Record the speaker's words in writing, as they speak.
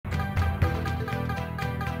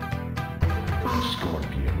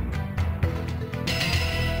Scorpion.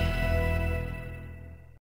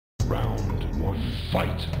 Round 1,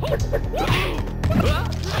 fight.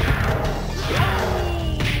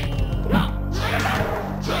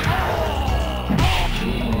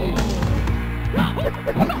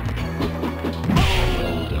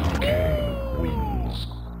 Wins.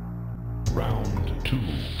 Round 2,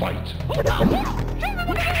 fight.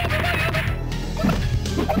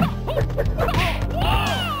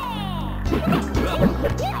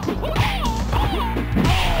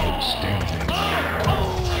 Outstanding.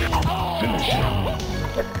 Finish him.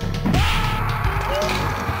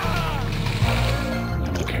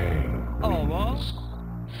 Okay. Wins.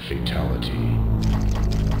 Fatality.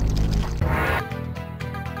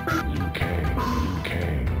 UK.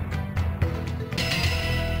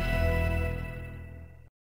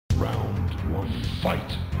 Round 1,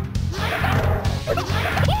 fight.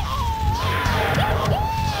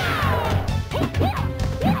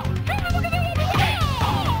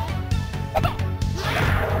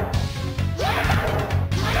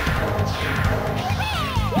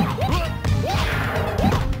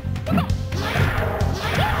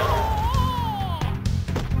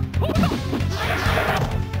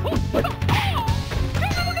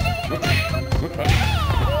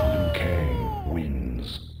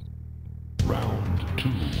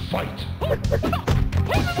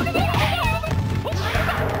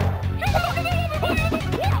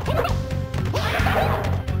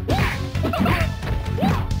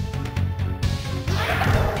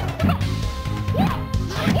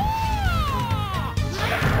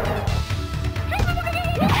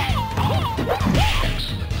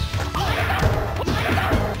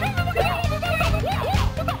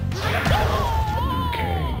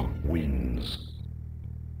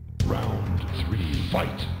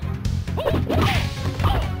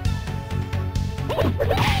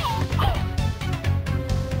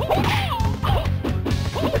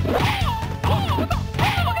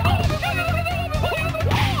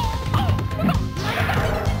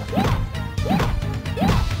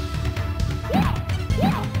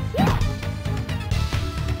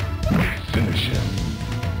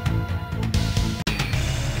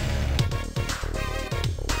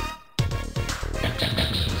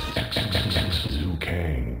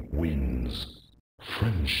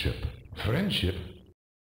 Friendship.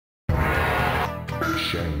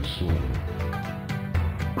 Shang Tsung.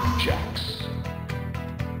 Jax.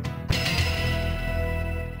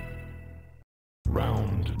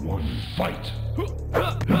 Round 1, fight.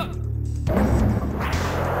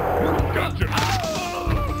 Gotcha.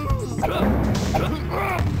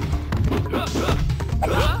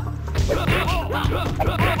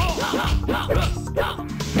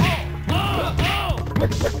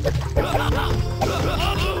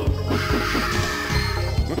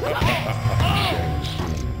 Shang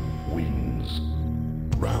Tsung wins.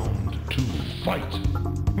 Round 2, fight.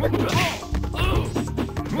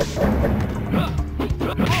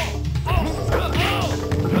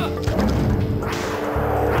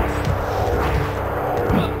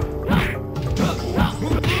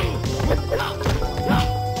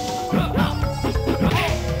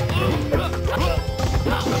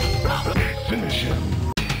 Finish him.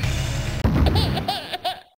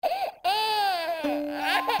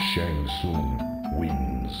 Shang Tsung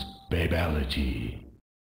wins. Babality.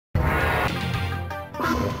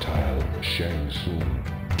 Reptile Shang Tsung.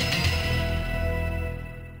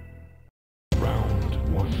 Round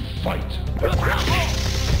 1, fight.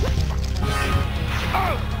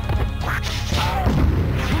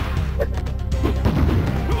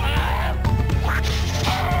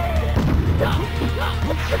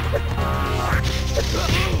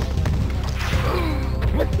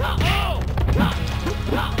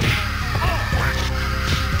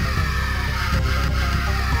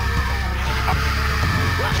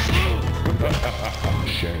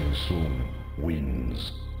 Shang Tsung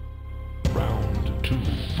wins. Round 2,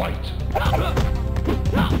 fight.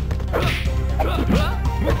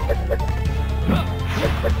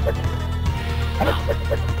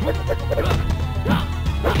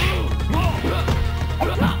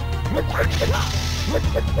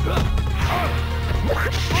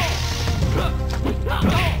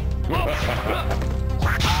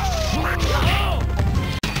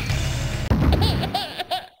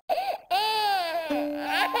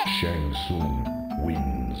 Shang Tsung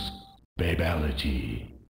wins. Babality.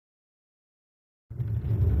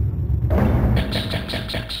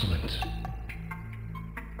 Excellent.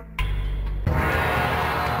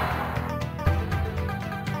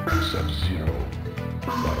 Sub-Zero.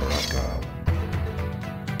 Baraka.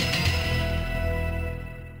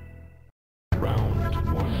 Round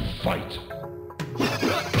 1, fight.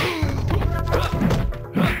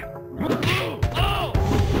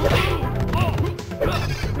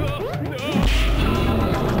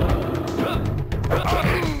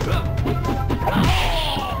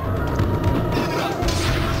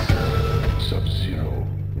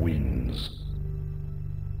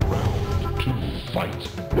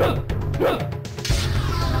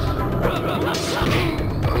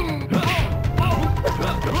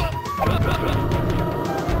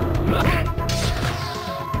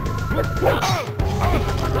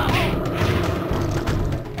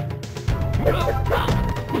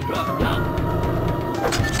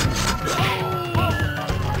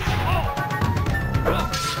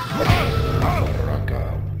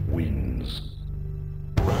 Baraka wins.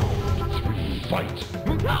 Round 3, fight.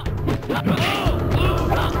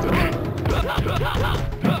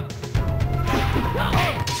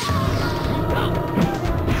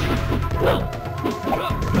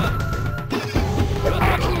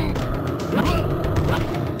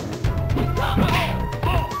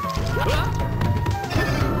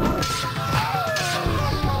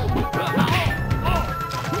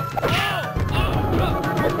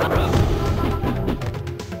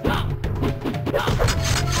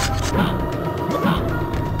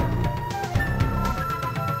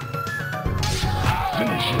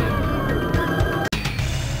 Finish him.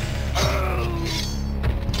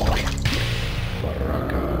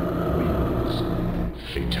 Baraka wins.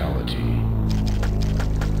 Fatality.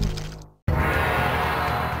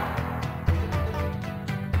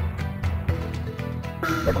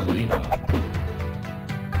 Melina.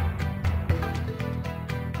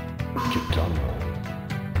 Kitana.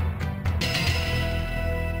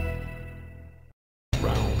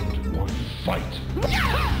 Round 1, fight.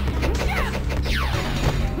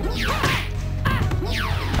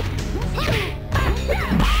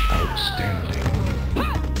 Outstanding.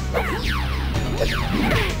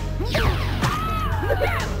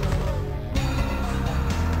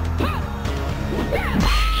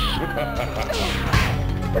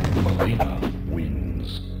 Melina wins.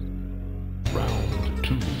 Round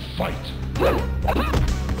 2, fight.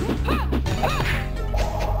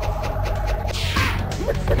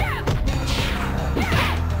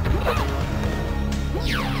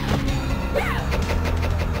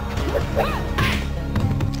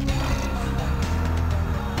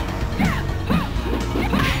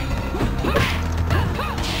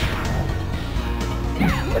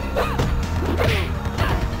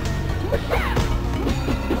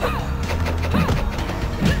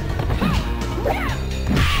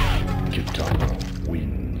 Kitana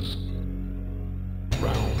wins.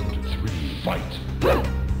 Round 3, fight.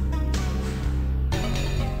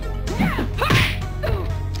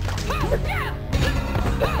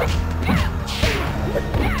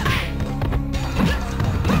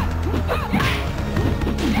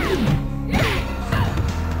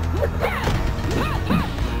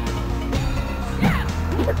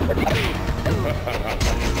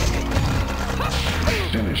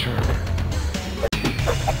 Finish her.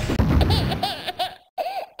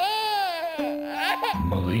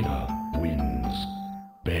 Melina wins.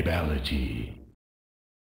 Babality.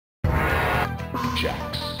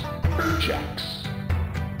 Jax.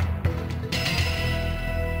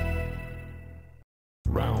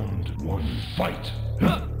 Round 1, fight.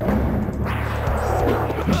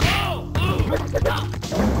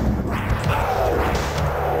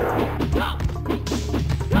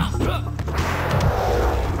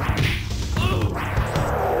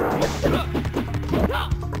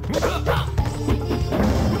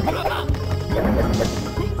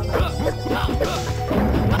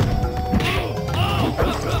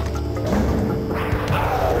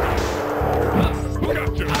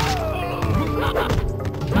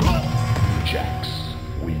 Jax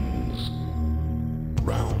wins.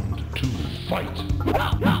 Round 2, fight.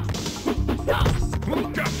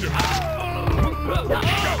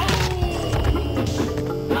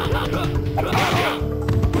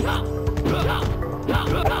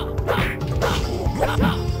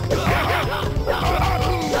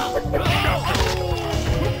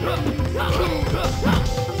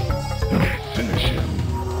 Finish him.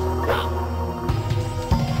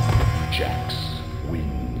 Jax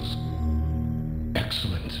wins.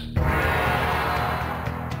 Excellent.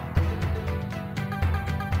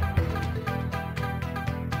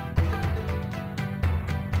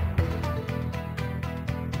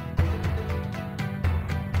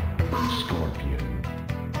 Scorpion.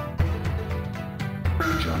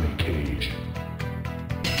 Johnny Cage.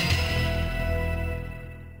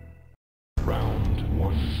 Round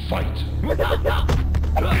 1, fight.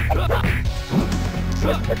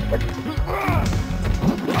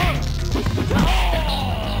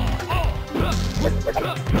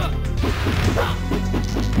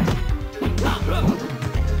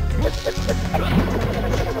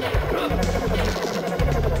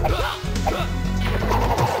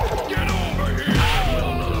 Get over here!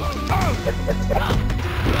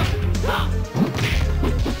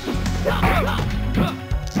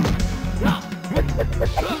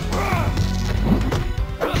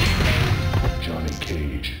 Johnny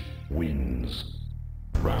Cage wins.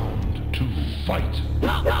 Round 2, fight.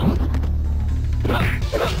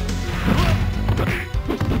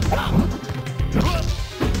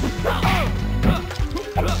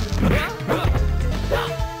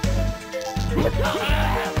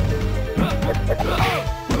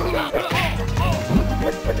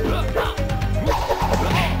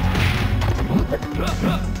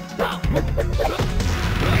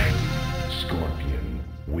 Scorpion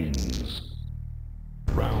wins.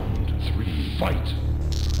 Round 3, fight.